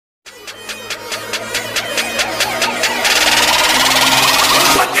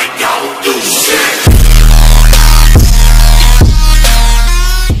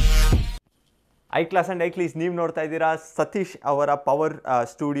I class and I ಕ್ಲೀಸ್ ನೀವು ನೋಡ್ತಾ ಇದ್ದೀರಾ ಸತೀಶ್ ಅವರ ಪವರ್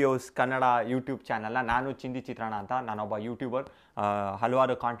ಸ್ಟುಡಿಯೋಸ್ ಕನ್ನಡ ಯೂಟ್ಯೂಬ್ ಚಾನಲ್ನ. ನಾನು ಚಿಂದಿ ಚಿತ್ರಣ ಅಂತ, ನಾನೊಬ್ಬ ಯೂಟ್ಯೂಬರ್.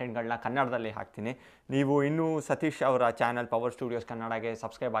 ಹಲವಾರು ಕಾಂಟೆಂಟ್ಗಳನ್ನ ಕನ್ನಡದಲ್ಲಿ ಹಾಕ್ತೀನಿ. ನೀವು ಇನ್ನೂ ಸತೀಶ್ ಅವರ ಚಾನಲ್ ಪವರ್ ಸ್ಟುಡಿಯೋಸ್ ಕನ್ನಡಗೆ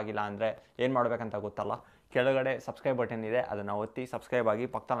ಸಬ್ಸ್ಕ್ರೈಬ್ ಆಗಿಲ್ಲ ಅಂದರೆ ಏನು ಮಾಡಬೇಕಂತ ಗೊತ್ತಲ್ಲ, ಕೆಳಗಡೆ ಸಬ್ಸ್ಕ್ರೈಬ್ ಬಟನ್ ಇದೆ, ಅದನ್ನು ಒತ್ತಿ ಸಬ್ಸ್ಕ್ರೈಬ್ ಆಗಿ.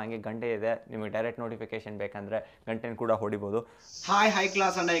 ಪಕ್ಕದಲ್ಲಿ ಹಂಗೆ ಗಂಟೆ ಇದೆ, ನಿಮಗೆ ಡೈರೆಕ್ಟ್ ನೋಟಿಫಿಕೇಶನ್ ಬೇಕಂದರೆ ಗಂಟೆನ ಕೂಡ ಹೊಡಿಬೋದು. Hi high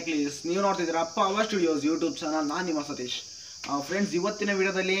class and I ಕ್ಲೀಸ್ ನೀವು ನೋಡ್ತಿದ್ದೀರಾ ಪವರ್ ಸ್ಟುಡಿಯೋಸ್ ಯೂಟ್ಯೂಬ್ ಚಾನಲ್. ನಾನು ನಿಮ್ಮ ಸತೀಶ್. ಫ್ರೆಂಡ್ಸ್, ಇವತ್ತಿನ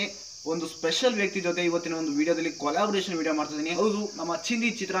ವಿಡಿಯೋದಲ್ಲಿ ಒಂದು ಸ್ಪೆಷಲ್ ವ್ಯಕ್ತಿ ಜೊತೆ ಇವತ್ತಿನ ಒಂದು ವಿಡಿಯೋದಲ್ಲಿ ಕೊಲಾಬ್ರೇಷನ್ ವಿಡಿಯೋ ಮಾಡ್ತಿದ್ದೀನಿ. ಹೌದು, ನಮ್ಮ ಚಿಂದಿ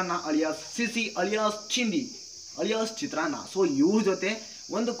ಚಿತ್ರಾನ್ನ ಅಲಿಯಾಸ್ ಸಿಸಿ ಅಲಿಯಾಸ್ ಚಿಂದಿ ಅಲಿಯಾಸ್ ಚಿತ್ರಾನ್ನ. ಸೊ ಇವ್ರ ಜೊತೆ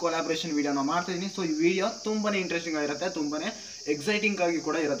ಒಂದು ಕೊಲಾಬ್ರೇಷನ್ ವಿಡಿಯೋನ ಮಾಡ್ತಿದ್ದೀನಿ. ಸೊ ಈ ವಿಡಿಯೋ ತುಂಬಾನೇ ಇಂಟ್ರೆಸ್ಟಿಂಗ್ ಆಗಿರುತ್ತೆ, ತುಂಬಾನೇ ಎಕ್ಸೈಟಿಂಗ್ ಆಗಿ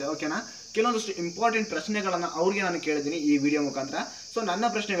ಕೂಡ ಇರುತ್ತೆ. ಓಕೆನಾ? ಕೆಲವೊಂದಷ್ಟು ಇಂಪಾರ್ಟೆಂಟ್ ಪ್ರಶ್ನೆಗಳನ್ನು ಅವ್ರಿಗೆ ನಾನು ಕೇಳಿದ್ದೀನಿ ಈ ವಿಡಿಯೋ ಮುಖಾಂತರ. ಸೊ ನನ್ನ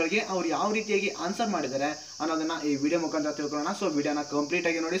ಪ್ರಶ್ನೆಗಳಿಗೆ ಅವ್ರು ಯಾವ ರೀತಿಯಾಗಿ ಆನ್ಸರ್ ಮಾಡಿದ್ದಾರೆ ಅನ್ನೋದನ್ನ ಈ ವಿಡಿಯೋ ಮುಖಾಂತರ ತಿಳ್ಕೊಳ್ಳೋಣ. ಸೊ ವಿಡಿಯೋನ ಕಂಪ್ಲೀಟ್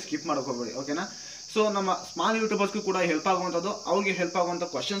ಆಗಿ ನೋಡಿ, ಸ್ಕಿಪ್ ಮಾಡೋಕೆ ಹೋಗ್ಬೇಡಿ. ಓಕೆನಾ? ಸೊ ನಮ್ಮ ಸ್ಮಾಲ್ ಯೂಟ್ಯೂಬರ್ಸ್ಗೂ ಕೂಡ ಹೆಲ್ಪ್ ಆಗುವಂಥದ್ದು, ಅವ್ರಿಗೆ ಹೆಲ್ಪ್ ಆಗುವಂಥ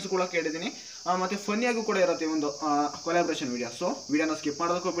ಕ್ವಶನ್ಸ್ ಕೂಡ ಕೇಳಿದ್ದೀನಿ. ಮತ್ತು ಫನ್ನಿಯಾಗೂ ಕೂಡ ಇರುತ್ತೆ ಒಂದು ಕೊಲಾಬ್ರೇಷನ್ ವಿಡಿಯೋ. ಸೊ ವಿಡಿಯೋನ ಸ್ಕಿಪ್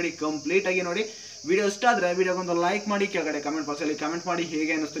ಮಾಡೋದಕ್ಕೆ ಹೋಗ್ಬೇಡಿ, ಕಂಪ್ಲೀಟ್ ಆಗಿ ನೋಡಿ. ವಿಡಿಯೋ ಇಷ್ಟ ಆದರೆ ವಿಡಿಯೋಗೊಂದು ಲೈಕ್ ಮಾಡಿ, ಕೆಳಗಡೆ ಕಮೆಂಟ್ ಬಾಕ್ಸಲ್ಲಿ ಕಮೆಂಟ್ ಮಾಡಿ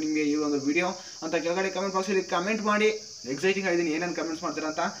ಹೇಗೆ ಅನ್ನಿಸ್ತು ನಿಮಗೆ ಈ ಒಂದು ವಿಡಿಯೋ ಅಂತ ಕೆಳಗಡೆ ಕಮೆಂಟ್ ಬಾಕ್ಸಲ್ಲಿ ಕಮೆಂಟ್ ಮಾಡಿ. ಎಕ್ಸೈಟಿಂಗ್ ಆಗಿದ್ದೀನಿ ಏನೇನು ಕಮೆಂಟ್ಸ್ ಮಾಡ್ತೀರಾ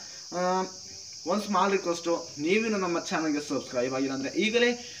ಅಂತ. ಒಂದು ಸ್ಮಾಲ್ ರಿಕ್ವೆಸ್ಟು, ನೀವಿನ್ನು ನಮ್ಮ ಚಾನಲ್ಗೆ ಸಬ್ಸ್ಕ್ರೈಬ್ ಆಗಿಲ್ಲ ಅಂದರೆ ಈಗಲೇ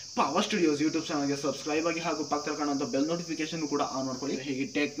ಪವರ್ ಸ್ಟುಡಿಯೋಸ್ ಯೂಟ್ಯೂಬ್ ಚಾನಲ್ಗೆ ಸಬ್ಸ್ಕ್ರೈಬ್ ಆಗಿ, ಹಾಗೂ ಪಕ್ಕದಲ್ಲಿ ಕಾಣುವಂಥ ಬೆಲ್ ನೋಟಿಫಿಕೇಶನ್ ಕೂಡ ಆನ್ ಮಾಡ್ಕೊಳ್ಳಿ. ಹೀಗೆ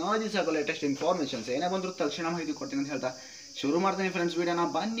ಟೆಕ್ನಾಲಜೀಸ್ ಹಾಗೂ ಲೇಟೆಸ್ಟ್ ಇನ್ಫಾರ್ಮೇಷನ್ಸ್ ಏನೇ ಬಂದರೂ ತಕ್ಷಣ ಮಾಹಿತಿ ಕೊಡ್ತೀನಿ ಅಂತ ಹೇಳ್ತಾ ಶುರು ಮಾಡ್ತೀನಿ ಫ್ರೆಂಡ್ಸ್ ವಿಡಿಯೋನ.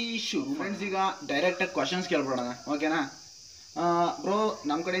 ಬನ್ನಿ ಶುರು. ಫ್ರೆಂಡ್ಸ್, ಈಗ ಡೈರೆಕ್ಟಾಗಿ ಕ್ವಶನ್ಸ್ ಕೇಳ್ಬಿಡೋಣ. ಓಕೆನಾ ಬ್ರೋ?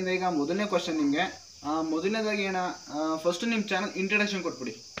 ನಮ್ಮ ಕಡೆಯಿಂದ ಈಗ ಮೊದಲನೇ ಕ್ವಶನ್ ನಿಮಗೆ. ಮೊದಲನೇದಾಗಿ ಫಸ್ಟ್ ನಿಮ್ಮ ಚಾನಲ್ ಇಂಟ್ರಡಕ್ಷನ್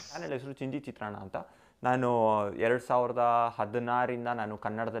ಕೊಟ್ಬಿಡಿ. ಚಾನಲ್ ಹೆಸರು ಚಿಂದಿ ಚಿತ್ರಣ ಅಂತ. ನಾನು 2016ರಿಂದ ನಾನು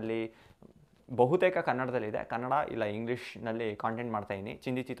ಕನ್ನಡದಲ್ಲಿ, ಬಹುತೇಕ ಕನ್ನಡದಲ್ಲಿದೆ, ಕನ್ನಡ ಇಲ್ಲ ಇಂಗ್ಲೀಷ್ನಲ್ಲಿ ಕಾಂಟೆಂಟ್ ಮಾಡ್ತಾಯಿದ್ದೀನಿ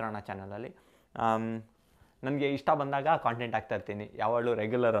ಚಿಂದಿ ಚಿತ್ರಣ ಚಾನಲಲ್ಲಿ. ನನಗೆ ಇಷ್ಟ ಬಂದಾಗ ಕಾಂಟೆಂಟ್ ಆಗ್ತಾ ಇರ್ತೀನಿ, ಯಾವಾಗಲೂ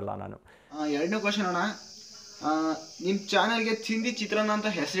ರೆಗ್ಯುಲರ್ ಅಲ್ಲ ನಾನು. ಎರಡನೇ ಕ್ವಶನ್ ಅಣ್ಣ, ನಿಮ್ಮ ಚಾನಲ್ಗೆ ಚಿಂದಿ ಚಿತ್ರಾನ್ನ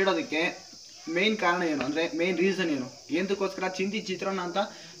ಅಂತ ಹೆಸರಿಡೋದಕ್ಕೆ ಮೇನ್ ಕಾರಣ ಏನು, ಅಂದರೆ ಮೇನ್ ರೀಸನ್ ಏನು, ಎಂತಕ್ಕೋಸ್ಕರ ಚಿಂದಿ ಚಿತ್ರಾನ್ನ ಅಂತ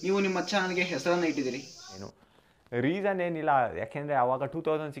ನೀವು ನಿಮ್ಮ ಚಾನಲ್ಗೆ ಹೆಸರನ್ನು ಇಟ್ಟಿದ್ದೀರಿ? ಏನು ರೀಸನ್ ಏನಿಲ್ಲ, ಯಾಕೆಂದರೆ ಆವಾಗ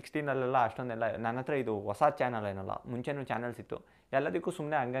 2016 ಅಷ್ಟೊಂದೆಲ್ಲ ನನ್ನ ಹತ್ರ ಇದು ಹೊಸ ಚಾನಲ್ ಏನಲ್ಲ, ಮುಂಚೆನೂ ಚಾನಲ್ಸ್ ಇತ್ತು. ಎಲ್ಲದಕ್ಕೂ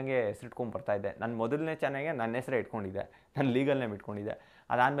ಸುಮ್ಮನೆ ಹಂಗಂಗೆ ಹೆಸರಿಟ್ಕೊಂಡು ಬರ್ತಾಯಿದ್ದೆ. ನನ್ನ ಮೊದಲನೇ ಚಾನಲ್ಗೆ ನನ್ನ ಹೆಸರೇ ಇಟ್ಕೊಂಡಿದ್ದೆ, ನನ್ನ ಲೀಗಲ್ ನೇಮ್ ಇಟ್ಕೊಂಡಿದ್ದೆ.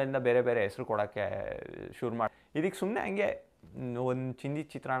 ಅದಾದಮೇಲಿಂದ ಬೇರೆ ಬೇರೆ ಹೆಸರು ಕೊಡೋಕ್ಕೆ ಶುರು ಮಾಡಿ, ಇದಕ್ಕೆ ಸುಮ್ಮನೆ ಹಂಗೆ ಒಂದು ಚಿಂದಿ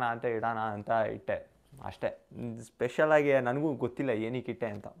ಚಿತ್ರಾನ್ನ ಅಂತ ಇಡೋಣ ಅಂತ ಇಟ್ಟೆ ಅಷ್ಟೇ. ಸ್ಪೆಷಲಾಗಿ ನನಗೂ ಗೊತ್ತಿಲ್ಲ ಏನಕ್ಕೆ ಇಟ್ಟೆ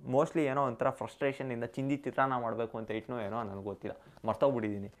ಅಂತ. ಮೋಸ್ಟ್ಲಿ ಏನೋ ಒಂಥರ ಫ್ರಸ್ಟ್ರೇಷನಿಂದ ಚಿಂದಿ ಚಿತ್ರಾನ್ನ ಮಾಡಬೇಕು ಅಂತ ಇಟ್ಟನೋ ಏನೋ ನನಗೆ ಗೊತ್ತಿಲ್ಲ,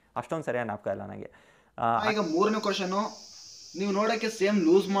 ಮರ್ತೋಗ್ಬಿಟ್ಟಿದ್ದೀನಿ. ಅಷ್ಟೊಂದು ಸರಿಯಾಗಿ ಜ್ಞಾಪಕ ಇಲ್ಲ ನನಗೆ. ಈಗ ಮೂರನೇ ಕ್ವಶನು, ನೀವು ನೋಡೋಕ್ಕೆ ಸೇಮ್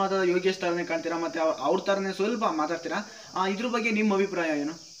ಲೂಸ್ ಮಾತಾಡೋ ಯೋಗೇಶ್ ಥರನೇ ಕಾಣ್ತೀರಾ, ಮತ್ತು ಅವ್ರ ಥರನೇ ಸ್ವಲ್ಪ ಮಾತಾಡ್ತೀರಾ. ಇದ್ರ ಬಗ್ಗೆ ನಿಮ್ಮ ಅಭಿಪ್ರಾಯ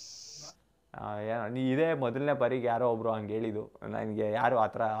ಏನು? ಇದೇ ಮೊದಲನೇ ಬಾರಿಗೆ ಯಾರೋ ಒಬ್ಬರು ಹಂಗೆ ಹೇಳಿದ್ದು. ನನಗೆ ಯಾರೂ ಆ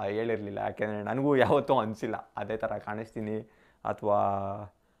ಥರ ಹೇಳಿರಲಿಲ್ಲ, ಯಾಕೆಂದರೆ ನನಗೂ ಯಾವತ್ತೂ ಅನಿಸಿಲ್ಲ ಅದೇ ಥರ ಕಾಣಿಸ್ತೀನಿ ಅಥವಾ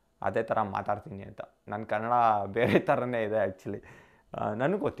ಅದೇ ಥರ ಮಾತಾಡ್ತೀನಿ ಅಂತ. ನನ್ನ ಕನ್ನಡ ಬೇರೆ ಥರನೇ ಇದೆ ಆ್ಯಕ್ಚುಲಿ,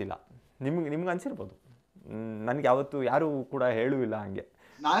 ನನಗೆ ಗೊತ್ತಿಲ್ಲ. ನಿಮ್ಗೆ ಅನಿಸಿರ್ಬೋದು, ನನಗೆ ಯಾವತ್ತೂ ಯಾರೂ ಕೂಡ ಹೇಳೂ ಇಲ್ಲ ಹಂಗೆ.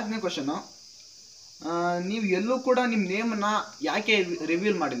 ನಾಲ್ಕನೇ ಕ್ವಶನು, ನೀವು ಎಲ್ಲೂ ಕೂಡ ನಿಮ್ಮ ನೇಮನ್ನ ಯಾಕೆ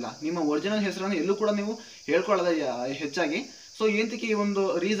ರಿವೀಲ್ ಮಾಡಿಲ್ಲ? ನಿಮ್ಮ ಒರಿಜಿನಲ್ ಹೆಸರನ್ನು ಎಲ್ಲೂ ಕೂಡ ನೀವು ಹೇಳ್ಕೊಳ್ಳೋದೇ ಹೆಚ್ಚಾಗಿ. ಸೊ ಏನಕ್ಕೆ ಈ ಒಂದು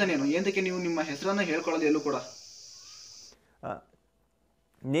ರೀಸನ್ ಏನು, ಏನಕ್ಕೆ ನೀವು ನಿಮ್ಮ ಹೆಸರನ್ನು ಹೇಳ್ಕೊಳ್ಳೋದು ಎಲ್ಲೂ ಕೂಡ?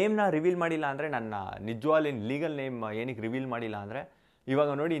 ನೇಮ್ನ ರಿವೀಲ್ ಮಾಡಿಲ್ಲ ಅಂದರೆ, ನನ್ನ ನಿಜವಾಗ್ಲಿ ಲೀಗಲ್ ನೇಮ್ ಏನಕ್ಕೆ ರಿವೀಲ್ ಮಾಡಿಲ್ಲ ಅಂದರೆ,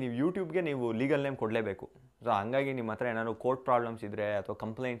 ಇವಾಗ ನೋಡಿ, ನೀವು ಯೂಟ್ಯೂಬ್ಗೆ ನೀವು ಲೀಗಲ್ ನೇಮ್ ಕೊಡಲೇಬೇಕು. ಸೊ ಹಂಗಾಗಿ ನಿಮ್ಮ ಹತ್ರ ಏನಾದ್ರು ಕೋರ್ಟ್ ಪ್ರಾಬ್ಲಮ್ಸ್ ಇದ್ದರೆ ಅಥವಾ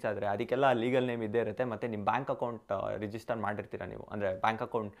ಕಂಪ್ಲೇಂಟ್ಸ್ ಆದರೆ ಅದಕ್ಕೆಲ್ಲ ಲೀಗಲ್ ನೇಮ್ ಇದ್ದೇ ಇರುತ್ತೆ. ಮತ್ತು ನಿಮ್ಮ ಬ್ಯಾಂಕ್ ಅಕೌಂಟ್ ರಿಜಿಸ್ಟರ್ ಮಾಡಿರ್ತೀರ ನೀವು, ಅಂದರೆ ಬ್ಯಾಂಕ್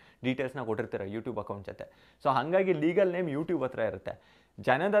ಅಕೌಂಟ್ ಡೀಟೇಲ್ಸ್ನ ಕೊಟ್ಟಿರ್ತೀರ ಯೂಟ್ಯೂಬ್ ಅಕೌಂಟ್ ಜೊತೆ. ಸೊ ಹಾಗಾಗಿ ಲೀಗಲ್ ನೇಮ್ ಯೂಟ್ಯೂಬ್ ಹತ್ರ ಇರುತ್ತೆ.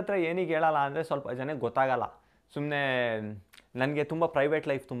 ಜನದ ಹತ್ರ ಏನಕ್ಕೆ ಹೇಳಲ್ಲ ಅಂದರೆ, ಸ್ವಲ್ಪ ಜನಕ್ಕೆ ಗೊತ್ತಾಗಲ್ಲ. ಸುಮ್ಮನೆ ನನಗೆ ತುಂಬ ಪ್ರೈವೇಟ್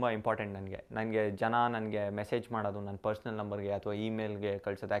ಲೈಫ್ ತುಂಬ ಇಂಪಾರ್ಟೆಂಟ್. ನನಗೆ ಜನ ನನಗೆ ಮೆಸೇಜ್ ಮಾಡೋದು ನನ್ನ ಪರ್ಸ್ನಲ್ ನಂಬರ್ಗೆ ಅಥವಾ ಇಮೇಲ್ಗೆ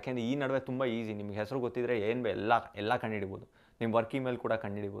ಕಳಿಸೋದು. ಯಾಕೆಂದರೆ ಈ ನಡುವೆ ತುಂಬ ಈಸಿ, ನಿಮಗೆ ಹೆಸರು ಗೊತ್ತಿದ್ದರೆ ಏನು ಎಲ್ಲ ಕಂಡುಹಿಡಿಬೋದು, ನಿಮ್ಮ ವರ್ಕ್ ಇಮೇಲ್ ಕೂಡ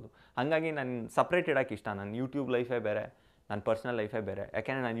ಕಂಡುಹಿಡಿಬೋದು. ಹಾಗಾಗಿ ನಾನು ಸಪ್ರೇಟ್ ಇಡೋಕ್ಕೆ ಇಷ್ಟ. ನನ್ನ ಯೂಟ್ಯೂಬ್ ಲೈಫೇ ಬೇರೆ, ನನ್ನ ಪರ್ಸ್ನಲ್ ಲೈಫೇ ಬೇರೆ.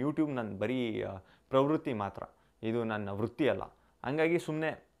 ಯಾಕೆಂದರೆ ನಾನು ಯೂಟ್ಯೂಬ್ ನನ್ನ ಬರೀ ಪ್ರವೃತ್ತಿ ಮಾತ್ರ, ಇದು ನನ್ನ ವೃತ್ತಿ ಅಲ್ಲ. ಹಾಗಾಗಿ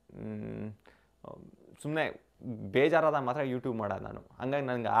ಸುಮ್ಮನೆ ಬೇಜಾರಾದಾಗ ಮಾತ್ರ ಯೂಟ್ಯೂಬ್ ಮಾಡೋದು ನಾನು. ಹಾಗಾಗಿ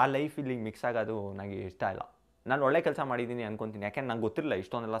ನನಗೆ ಆ ಲೈಫ್ ಇಲ್ಲಿ ಮಿಕ್ಸ್ ಆಗೋದು ನನಗೆ ಇಷ್ಟ ಇಲ್ಲ. ನಾನು ಒಳ್ಳೆ ಕೆಲಸ ಮಾಡಿದ್ದೀನಿ ಅಂದ್ಕೊತೀನಿ, ಯಾಕೆಂದ್ರೆ ನಂಗೆ ಗೊತ್ತಿರಲಿಲ್ಲ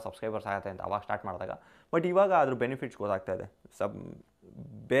ಇಷ್ಟೊಂದೆಲ್ಲ ಸಬ್ಸ್ಕ್ರೈಬರ್ಸ್ ಆಗುತ್ತೆ ಅಂತ ಅವಾಗ ಸ್ಟಾರ್ಟ್ ಮಾಡಿದಾಗ. ಬಟ್ ಇವಾಗ ಅದ್ರ ಬೆನಿಫಿಟ್ಸ್ ಗೊತ್ತಾಗ್ತಾ ಇದೆ.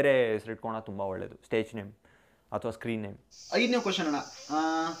 ಬೇರೆ ಹೆಸರು ಇಟ್ಕೊಳ್ಳೋದು ತುಂಬ ಒಳ್ಳೆಯದು, ಸ್ಟೇಜ್ ನೇಮ್ ಅಥವಾ ಸ್ಕ್ರೀನ್ ನೇಮ್. ಐದನೇ ಕ್ವಶನ್ ಅಣ್ಣ,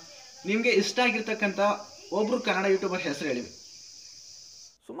 ನಿಮಗೆ ಇಷ್ಟ ಆಗಿರ್ತಕ್ಕಂಥ ಒಬ್ಬರು ಕನ್ನಡ ಯೂಟ್ಯೂಬರ್ ಹೆಸರು ಹೇಳಿ.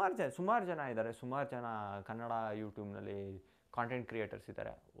 ಸುಮಾರು ಜನ ಇದ್ದಾರೆ, ಸುಮಾರು ಜನ ಕನ್ನಡ ಯೂಟ್ಯೂಬ್ನಲ್ಲಿ ಕಾಂಟೆಂಟ್ ಕ್ರಿಯೇಟರ್ಸ್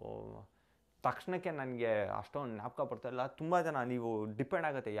ಇದ್ದಾರೆ. ತಕ್ಷಣಕ್ಕೆ ನನಗೆ ಅಷ್ಟೊಂದು ಜ್ಞಾಪಕ ಬರ್ತಾಯಿಲ್ಲ. ತುಂಬ ಜನ, ನೀವು ಡಿಪೆಂಡ್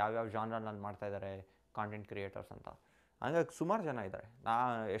ಆಗುತ್ತೆ ಯಾವ್ಯಾವ ಜಾನ್ರಲ್ಲಿ ಮಾಡ್ತಾಯಿದ್ದಾರೆ ಕಾಂಟೆಂಟ್ ಕ್ರಿಯೇಟರ್ಸ್ ಅಂತ. ಹಂಗಾಗಿ ಸುಮಾರು ಜನ ಇದ್ದಾರೆ,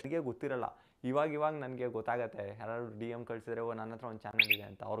 ಎಷ್ಟಿಗೆ ಗೊತ್ತಿರಲ್ಲ. ಇವಾಗ ನನಗೆ ಗೊತ್ತಾಗತ್ತೆ. ಯಾರು DM ಕಳಿಸಿದ್ರೆ ನನ್ನ ಹತ್ರ ಒಂದು ಚಾನಲ್ ಇದೆ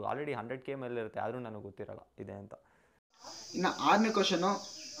ಅಂತ. ಅವ್ರಿಗೆ ಆಲ್ರೆಡಿ 100K ಮೇಲೆ ಇರುತ್ತೆ, ಆದರೂ ನನಗೆ ಗೊತ್ತಿರಲ್ಲ ಇದೆ ಅಂತ. ಇನ್ನು ಆರನೇ ಕ್ವಶನು,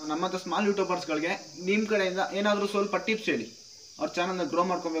 ನಮ್ಮಂಥ ಸ್ಮಾಲ್ ಯೂಟ್ಯೂಬರ್ಸ್ಗಳಿಗೆ ನಿಮ್ಮ ಕಡೆಯಿಂದ ಏನಾದರೂ ಸ್ವಲ್ಪ ಟಿಪ್ಸ್ ಹೇಳಿ. ಅವ್ರ ಚಾನಲ್ನ ಗ್ರೋ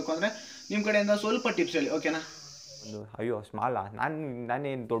ಮಾಡ್ಕೊಬೇಕು ಅಂದರೆ ನಿಮ್ಮ ಕಡೆಯಿಂದ ಸ್ವಲ್ಪ ಟಿಪ್ಸ್ ಹೇಳಿ, ಓಕೆನಾ? ಅಯ್ಯೋ ಸ್ಮಾಲಾ,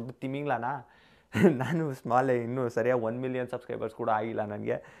 ನಾನೇನು ದೊಡ್ಡ ತಿಮಿಂಗ್ಲಾನಾ? ನಾನು ಸ್ಮಾಲೇ, ಇನ್ನೂ ಸರಿಯಾಗಿ 1 ಮಿಲಿಯನ್ ಸಬ್ಸ್ಕ್ರೈಬರ್ಸ್ ಕೂಡ ಆಗಿಲ್ಲ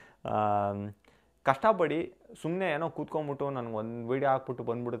ನನಗೆ. ಕಷ್ಟಪಡಿ, ಸುಮ್ಮನೆ ಏನೋ ಕೂತ್ಕೊಂಡ್ಬಿಟ್ಟು ನನಗೆ ಒಂದು ವೀಡಿಯೋ ಹಾಕ್ಬಿಟ್ಟು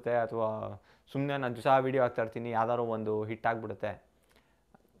ಬಂದುಬಿಡುತ್ತೆ, ಅಥವಾ ಸುಮ್ಮನೆ ನಾನು ದಿವಸ ವೀಡಿಯೋ ಹಾಕ್ತಾಯಿರ್ತೀನಿ, ಯಾವ್ದಾದ್ರು ಒಂದು ಹಿಟ್ ಆಗಿಬಿಡುತ್ತೆ.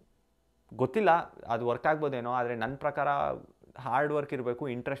 ಗೊತ್ತಿಲ್ಲ ಅದು ವರ್ಕ್ ಆಗ್ಬೋದೇನೋ, ಆದರೆ ನನ್ನ ಪ್ರಕಾರ ಹಾರ್ಡ್ ವರ್ಕ್ ಇರಬೇಕು,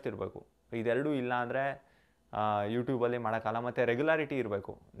 ಇಂಟ್ರೆಸ್ಟ್ ಇರಬೇಕು. ಇದೆರಡೂ ಇಲ್ಲ ಅಂದರೆ ಯೂಟ್ಯೂಬಲ್ಲಿ ಮಾಡೋಕ್ಕಲ್ಲ. ಮತ್ತು ರೆಗ್ಯುಲಾರಿಟಿ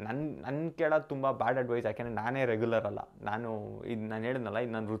ಇರಬೇಕು. ನನ್ನ ಕೇಳೋದು ತುಂಬ ಬ್ಯಾಡ್ ಅಡ್ವೈಸ್, ಯಾಕೆಂದರೆ ನಾನೇ ರೆಗ್ಯುಲರ್ ಅಲ್ಲ. ನಾನು ಹೇಳಿದ್ನಲ್ಲ,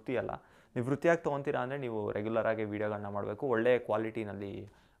 ಇದು ನನ್ನ ವೃತ್ತಿ ಅಲ್ಲ. ನೀವು ವೃತ್ತಿಯಾಗಿ ತೊಗೊತೀರಾ ಅಂದರೆ ನೀವು ರೆಗ್ಯುಲರಾಗಿ ವೀಡಿಯೋಗಳನ್ನ ಮಾಡಬೇಕು, ಒಳ್ಳೆ ಕ್ವಾಲಿಟಿನಲ್ಲಿ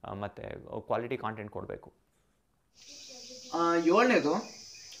ಮತ್ತು ಕ್ವಾಲಿಟಿ ಕಾಂಟೆಂಟ್ ಕೊಡಬೇಕು. 7ನೇದು,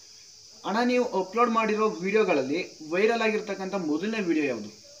 ಅಣ್ಣ ನೀವು ಅಪ್ಲೋಡ್ ಮಾಡಿರೋ ವಿಡಿಯೋಗಳಲ್ಲಿ ವೈರಲ್ ಆಗಿರ್ತಕ್ಕಂಥ ಮೊದಲನೇ ವಿಡಿಯೋ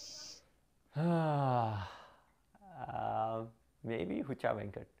ಯಾವುದು? May be Huccha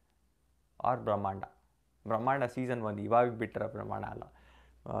Venkat R ಬ್ರಹ್ಮಾಂಡ ಸೀಸನ್ 1. ಇವಾಗ ಬಿಟ್ಟರೆ ಬ್ರಹ್ಮಾಂಡ ಅಲ್ಲ,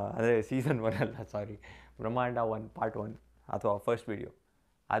 ಅದೇ ಸೀಸನ್ 1 ಅಲ್ಲ, ಸಾರಿ, ಬ್ರಹ್ಮಾಂಡ 1 ಪಾರ್ಟ್ 1 ಅಥವಾ ಫಸ್ಟ್ ವಿಡಿಯೋ.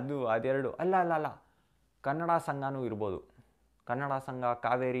 ಅದೆರಡು ಅಲ್ಲ, ಕನ್ನಡ ಸಂಘನೂ ಇರ್ಬೋದು. ಕನ್ನಡ ಸಂಘ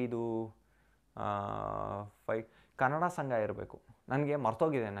ಕಾವೇರಿದು ಕನ್ನಡ ಸಂಘ ಇರಬೇಕು. ನನಗೆ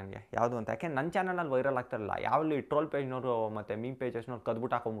ಮರ್ತೋಗಿದೆ ನನಗೆ ಯಾವುದು ಅಂತ, ಯಾಕೆ ನನ್ನ ಚಾನಲಲ್ಲಿ ವೈರಲ್ ಆಗ್ತಾಯಿರಲಿಲ್ಲ. ಯಾವಲ್ಲಿ ಟ್ರೋಲ್ ಪೇಜ್ನವರು ಮತ್ತು ಮೀಮ್ ಪೇಜಸ್ನವ್ರು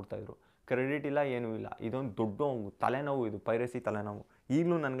ಕದ್ಬಿಟ್ಟು ಹಾಕೊಂಡ್ಬಿಡ್ತಾಯಿದ್ರು. ಕ್ರೆಡಿಟ್ ಇಲ್ಲ, ಏನೂ ಇಲ್ಲ. ಇದೊಂದು ದೊಡ್ಡ ತಲೆನೋವು, ಇದು ಪೈರಸಿ ತಲೆನೋವು.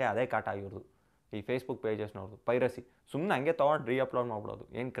 ಈಗಲೂ ನನಗೆ ಅದೇ ಕಾಟ ಆಗಿರೋದು, ಈ ಫೇಸ್ಬುಕ್ ಪೇಜಸ್ನವ್ರದ್ದು ಪೈರಸಿ. ಸುಮ್ಮನೆ ಹಂಗೆ ತೊಗೊಂಡು ರೀಅಪ್ಲೋಡ್ ಮಾಡ್ಬಿಡೋದು.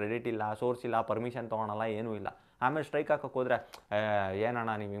 ಏನು ಕ್ರೆಡಿಟ್ ಇಲ್ಲ, ಸೋರ್ಸ್ ಇಲ್ಲ, ಪರ್ಮಿಷನ್ ತೊಗೊಳಲ್ಲ, ಏನೂ ಇಲ್ಲ. ಆಮೇಲೆ ಸ್ಟ್ರೈಕ್ ಹಾಕೋಕೆ ಹೋದರೆ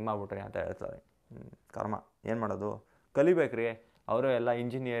ಏನಣ್ಣ ನೀವು ಹಿಂಗೆ ಮಾಡ್ಬಿಟ್ರಿ ಅಂತ ಹೇಳ್ತಾರೆ. ಕರ್ಮ, ಏನು ಮಾಡೋದು, ಕಲಿಬೇಕ್ರಿ. ಅವರು ಎಲ್ಲ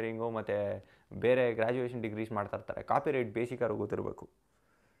ಇಂಜಿನಿಯರಿಂಗು ಮತ್ತು ಬೇರೆ ಗ್ರ್ಯಾಜುಯೇಷನ್ ಡಿಗ್ರೀಸ್ ಮಾಡ್ತಾಯಿರ್ತಾರೆ. ಕಾಪಿ ರೈಟ್ ಬೇಸಿಕಾರು ಗೊತ್ತಿರಬೇಕು.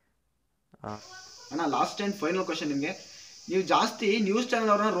 ಅಣ್ಣ ಲಾಸ್ಟ್ ಆ್ಯಂಡ್ ಫೈನಲ್ ಕ್ವಶನ್ ನಿಮಗೆ, ನೀವು ಜಾಸ್ತಿ ನ್ಯೂಸ್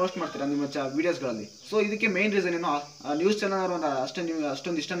ಚಾನಲ್ ಅವ್ರನ್ನ ರೋಸ್ಟ್ ಮಾಡ್ತೀರಾ ನಿಮ್ಮ ವೀಡಿಯೋಸ್ಗಳಲ್ಲಿ. ಸೊ ಇದಕ್ಕೆ ಮೇನ್ ರೀಸನ್ ಏನು? ನ್ಯೂಸ್ ಚಾನಲ್ ಅವರು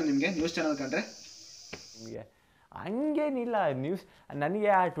ಅಷ್ಟೊಂದು ಇಷ್ಟನೂ ನಿಮಗೆ ನ್ಯೂಸ್ ಚಾನಲ್ ಕಂಡ್ರೆ? ನಿಮಗೆ ಹಂಗೇನಿಲ್ಲ. ನನಗೆ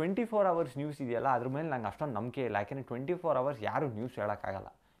ಆ 24 hours ನ್ಯೂಸ್ ಇದೆಯಲ್ಲ, ಅದ್ರ ಮೇಲೆ ನಂಗೆ ಅಷ್ಟೊಂದು ನಂಬಿಕೆ ಇಲ್ಲ. ಯಾಕೆಂದರೆ 24 hours ಯಾರೂ ನ್ಯೂಸ್ ಹೇಳೋಕ್ಕಾಗಲ್ಲ.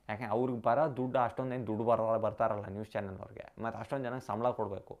 ಯಾಕೆ ಅವ್ರಿಗೆ ಬರೋ ದುಡ್ಡು ಅಷ್ಟೊಂದೇನು ದುಡ್ಡು ಬರ್ತಾರಲ್ಲ ನ್ಯೂಸ್ ಚಾನಲ್ನವ್ರಿಗೆ. ಮತ್ತು ಅಷ್ಟೊಂದು ಜನಕ್ಕೆ ಸಂಬಳ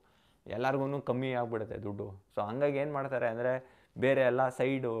ಕೊಡಬೇಕು, ಎಲ್ಲರಿಗೂ ಕಮ್ಮಿ ಆಗಿಬಿಡುತ್ತೆ ದುಡ್ಡು. ಸೊ ಹಂಗಾಗಿ ಏನು ಮಾಡ್ತಾರೆ ಅಂದರೆ, ಬೇರೆ ಎಲ್ಲ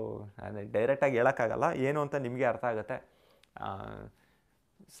ಸೈಡು ಅಂದರೆ ಡೈರೆಕ್ಟಾಗಿ ಹೇಳೋಕ್ಕಾಗಲ್ಲ, ಏನು ಅಂತ ನಿಮಗೆ ಅರ್ಥ ಆಗುತ್ತೆ.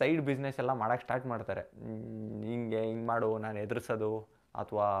 ಸೈಡ್ ಬಿಸ್ನೆಸ್ ಎಲ್ಲ ಮಾಡೋಕ್ಕೆ ಸ್ಟಾರ್ಟ್ ಮಾಡ್ತಾರೆ. ಹಿಂಗೆ ಮಾಡು, ನಾನು ಎದುರಿಸೋದು,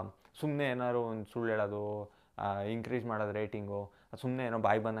 ಅಥವಾ ಸುಮ್ಮನೆ ಏನಾದ್ರು ಒಂದು ಸುಳ್ಳು ಹೇಳೋದು, ಇನ್ಕ್ರೀಸ್ ಮಾಡೋದು ರೇಟಿಂಗು, ಸುಮ್ಮನೆ ಏನೋ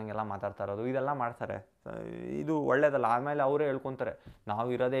ಬಾಯಿ ಬಂದಂಗೆಲ್ಲ ಮಾತಾಡ್ತಾ ಇರೋದು, ಇದೆಲ್ಲ ಮಾಡ್ತಾರೆ. ಇದು ಒಳ್ಳೆಯದಲ್ಲ. ಆಮೇಲೆ ಅವರೇ ಹೇಳ್ಕೊತಾರೆ, ನಾವು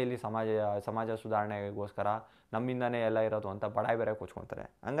ಇರೋದೇ ಇಲ್ಲಿ ಸಮಾಜ ಸುಧಾರಣೆಗೋಸ್ಕರ, ನಮ್ಮಿಂದನೇ ಎಲ್ಲ ಇರೋದು ಅಂತ ಬಡಾಯಿ ಬೇರೆ ಕೊಚ್ಕೊತಾರೆ.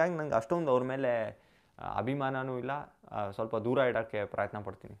 ಹಂಗಾಗಿ ನಂಗೆ ಅಷ್ಟೊಂದು ಅವ್ರ ಮೇಲೆ ಅಭಿಮಾನವೂ ಇಲ್ಲ. ಸ್ವಲ್ಪ ದೂರ ಇಡೋಕ್ಕೆ ಪ್ರಯತ್ನ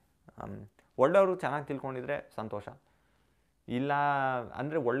ಪಡ್ತೀನಿ. ಒಳ್ಳೆಯವರು ಚೆನ್ನಾಗಿ ತಿಳ್ಕೊಂಡಿದ್ರೆ ಸಂತೋಷ. ಇಲ್ಲ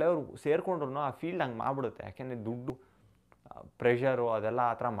ಅಂದರೆ ಒಳ್ಳೆಯವರು ಸೇರಿಕೊಂಡ್ರು ಆ ಫೀಲ್ಡ್ ಹಂಗೆ ಮಾಡಿಬಿಡುತ್ತೆ. ಯಾಕೆಂದರೆ ದುಡ್ಡು, ಪ್ರೆಷರು ಅದೆಲ್ಲ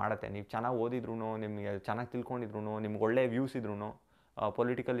ಆ ಥರ ಮಾಡುತ್ತೆ. ನೀವು ಚೆನ್ನಾಗಿ ಓದಿದ್ರು, ನಿಮಗೆ ಚೆನ್ನಾಗಿ ತಿಳ್ಕೊಂಡಿದ್ರು, ನಿಮ್ಗೆ ಒಳ್ಳೆ ವ್ಯೂಸ್ ಇದ್ರೂ,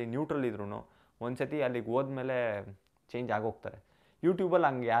 ಪೊಲಿಟಿಕಲಿ ನ್ಯೂಟ್ರಲ್ ಇದ್ರೂ, ಒಂದು ಸತಿ ಅಲ್ಲಿಗೆ ಹೋದ್ಮೇಲೆ ಚೇಂಜ್ ಆಗೋಗ್ತಾರೆ. ಯೂಟ್ಯೂಬಲ್ಲಿ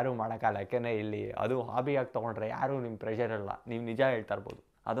ಹಂಗೆ ಯಾರೂ ಮಾಡೋಕ್ಕಲ್ಲ. ಯಾಕೆಂದರೆ ಇಲ್ಲಿ ಅದು ಹಾಬಿಯಾಗಿ ತೊಗೊಂಡ್ರೆ ಯಾರೂ ನಿಮ್ಮ ಪ್ರೆಷರ್ ಇಲ್ಲ, ನೀವು ನಿಜ ಹೇಳ್ತಾ ಇರ್ಬೋದು.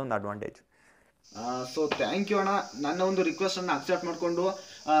 ಅದೊಂದು ಅಡ್ವಾಂಟೇಜ್. ಸೊ ಥ್ಯಾಂಕ್ ಯು ಅಣ್ಣ. ನನ್ನ ಒಂದು ರಿಕ್ವೆಸ್ಟನ್ನು ಅಕ್ಸೆಪ್ಟ್ ಮಾಡಿಕೊಂಡು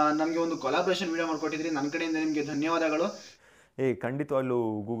ನಮಗೆ ಒಂದು ಕೊಲಾಬ್ರೇಷನ್ ವಿಡಿಯೋ ಮಾಡಿಕೊಟ್ಟಿದ್ರಿ. ನನ್ನ ಕಡೆಯಿಂದ ನಿಮಗೆ ಧನ್ಯವಾದಗಳು. ಖಂಡಿತವಾಗ್ಲೂ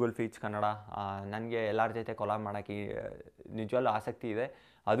ಗೂಗಲ್ ಫೀಚ್ ಕನ್ನಡ ನನಗೆ ಎಲ್ಲರ ಜೊತೆ ಕೊಲಾಬ್ ಮಾಡೋಕ್ಕೆ ನಿಜವಾಗ್ಲೂ ಆಸಕ್ತಿ ಇದೆ.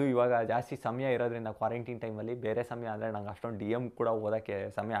 ಅದು ಇವಾಗ ಜಾಸ್ತಿ ಸಮಯ ಇರೋದ್ರಿಂದ ಕ್ವಾರಂಟೈನ್ ಟೈಮಲ್ಲಿ. ಬೇರೆ ಸಮಯ ಅಂದರೆ ನಂಗೆ ಅಷ್ಟೊಂದು ಡಿ ಎಮ್ ಕೂಡ ಓದೋಕ್ಕೆ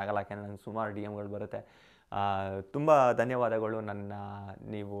ಸಮಯ ಆಗೋಲ್ಲ, ಯಾಕೆಂದರೆ ನನಗೆ ಸುಮಾರು ಡಿ ಎಮ್ಗಳು ಬರುತ್ತೆ. ತುಂಬ ಧನ್ಯವಾದಗಳು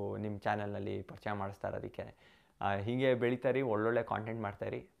ನೀವು ನಿಮ್ಮ ಚಾನಲ್ನಲ್ಲಿ ಪರಿಚಯ ಮಾಡಿಸ್ತಾ ಇರೋದಕ್ಕೆ. ಹೀಗೆ ಬೆಳೀತಾರಿ, ಒಳ್ಳೊಳ್ಳೆ ಕಾಂಟೆಂಟ್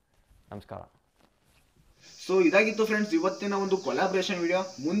ಮಾಡ್ತಾಯಿರಿ. ನಮಸ್ಕಾರ. ಸೊ ಇದಾಗಿತ್ತು ಫ್ರೆಂಡ್ಸ್ ಇವತ್ತಿನ ಒಂದು ಕೊಲಾಬ್ರೇಷನ್ ವಿಡಿಯೋ.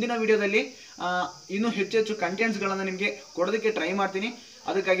 ಮುಂದಿನ ವಿಡಿಯೋದಲ್ಲಿ ಇನ್ನೂ ಹೆಚ್ಚು ಕಂಟೆಂಟ್ಸ್ಗಳನ್ನು ನಿಮಗೆ ಕೊಡೋದಕ್ಕೆ ಟ್ರೈ ಮಾಡ್ತೀನಿ.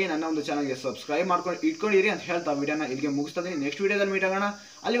 ಅದಕ್ಕಾಗಿ ನನ್ನ ಒಂದು ಚಾನಲ್ಗೆ ಸಬ್ಸ್ಕ್ರೈಬ್ ಮಾಡ್ಕೊಂಡು ಇಟ್ಕೊಂಡಿರಿ ಅಂತ ಹೇಳ್ತಾ ವಿಡಿಯೋನ ಇಲ್ಲಿಗೆ ಮುಗಿಸ್ತಾ ಇದ್ದೀನಿ. ನೆಕ್ಸ್ಟ್ ವಿಡಿಯೋದಲ್ಲಿ ಮೀಟ್ ಆಗೋಣ.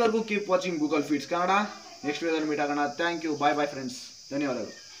 ಅಲ್ಲಿವರೆಗೂ keep watching Google feeds Kannada. Next ವಿಡಿಯೋದಲ್ಲಿ ಮೀಟ್ ಆಗೋಣ. Thank you. Bye friends.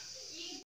 ಧನ್ಯವಾದಗಳು.